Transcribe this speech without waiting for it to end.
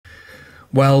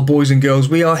Well, boys and girls,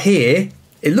 we are here.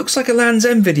 It looks like a Land's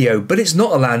End video, but it's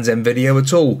not a Land's End video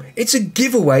at all. It's a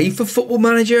giveaway for Football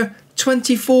Manager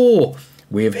 24.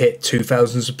 We have hit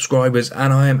 2,000 subscribers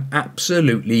and I am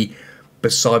absolutely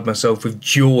beside myself with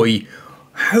joy.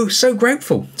 Oh, so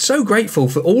grateful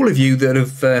for all of you that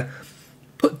have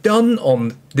put done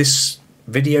on this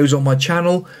videos on my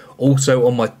channel, also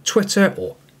on my Twitter,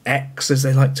 or X as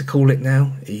they like to call it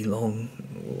now, Elon.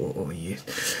 Oh,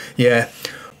 yeah.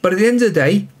 But at the end of the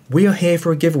day, we are here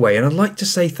for a giveaway, and I'd like to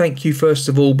say thank you first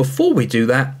of all, before we do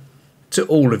that, to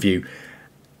all of you.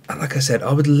 And like I said,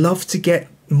 I would love to get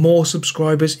more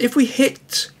subscribers. If we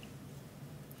hit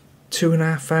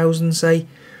 2,500, say,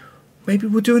 maybe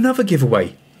we'll do another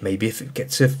giveaway. Maybe if it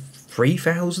gets to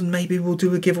 3,000, maybe we'll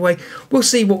do a giveaway. We'll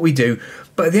see what we do.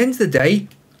 But at the end of the day,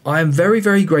 I am very,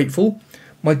 very grateful.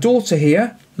 My daughter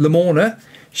here, Lamorna,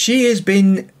 she has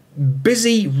been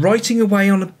busy writing away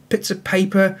on bits of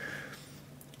paper.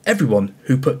 Everyone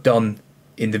who put done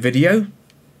in the video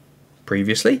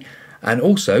previously, and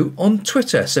also on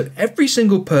Twitter. So every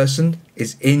single person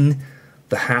is in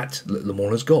the hat that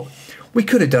Lamorna's got. We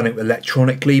could have done it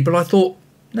electronically, but I thought,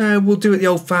 no, we'll do it the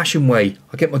old-fashioned way.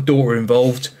 I'll get my daughter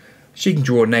involved. She can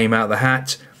draw a name out of the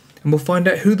hat, and we'll find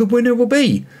out who the winner will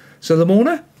be. So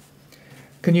Lamorna,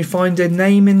 can you find a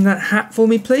name in that hat for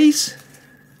me, please?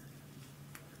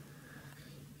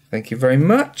 Thank you very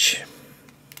much.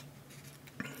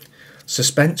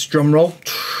 Suspense, drum roll.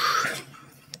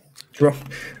 Drum.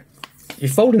 You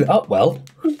folded it up well.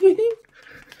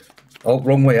 Oh,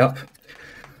 wrong way up.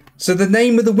 So the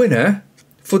name of the winner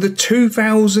for the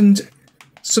 2,000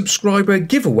 subscriber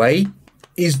giveaway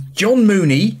is John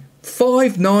Mooney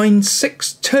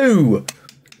 5962.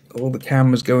 Oh, the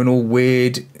camera's going all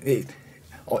weird.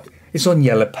 It's on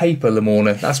yellow paper,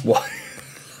 Lamorna. That's why.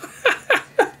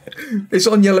 It's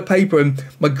on yellow paper and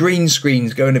my green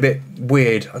screen's going a bit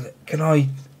weird. Can I?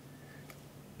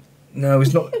 No,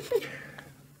 it's not.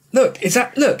 Look, is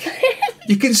that? Look,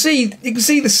 you can see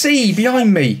the sea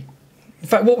behind me. In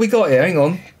fact, what we got here? Hang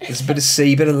on. There's a bit of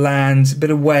sea, a bit of land, a bit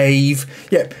of wave.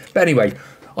 Yeah, but anyway,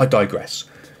 I digress.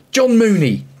 John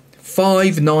Mooney,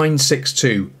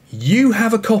 5962. You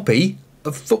have a copy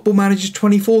of Football Manager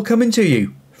 24 coming to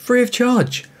you, free of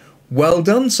charge. Well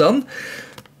done, son.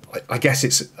 I guess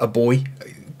it's a boy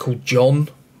called John.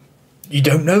 You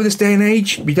don't know this day and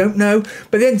age. We don't know.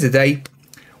 But at the end of the day,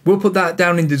 we'll put that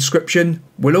down in the description.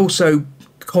 We'll also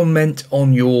comment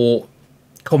on your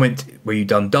comment where you've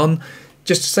done,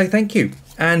 just to say thank you.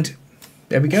 And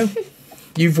there we go.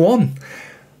 You've won.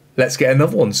 Let's get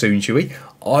another one soon, shall we?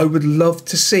 I would love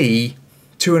to see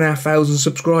 2,500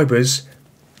 subscribers.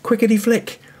 Quickety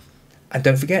flick. And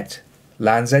don't forget,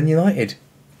 Land's End United.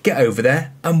 Get over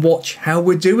there and watch how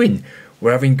we're doing.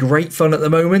 We're having great fun at the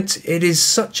moment. It is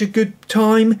such a good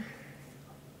time.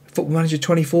 Football Manager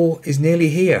 24 is nearly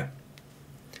here.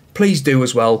 Please do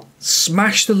as well.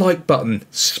 Smash the like button.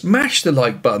 Smash the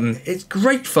like button. It's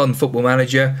great fun, Football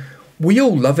Manager. We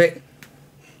all love it.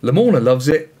 Lamorna loves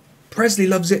it. Presley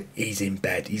loves it. He's in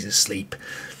bed. He's asleep.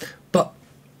 But,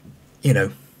 you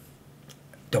know,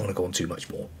 don't want to go on too much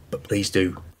more. But please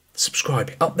do.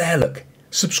 Subscribe. Up there, look.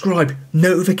 Subscribe,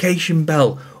 notification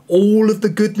bell. All of the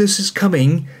goodness is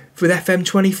coming with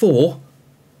FM24.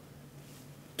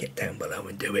 Get down below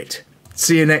and do it.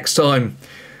 See you next time.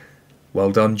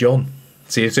 Well done, John.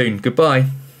 See you soon. Goodbye.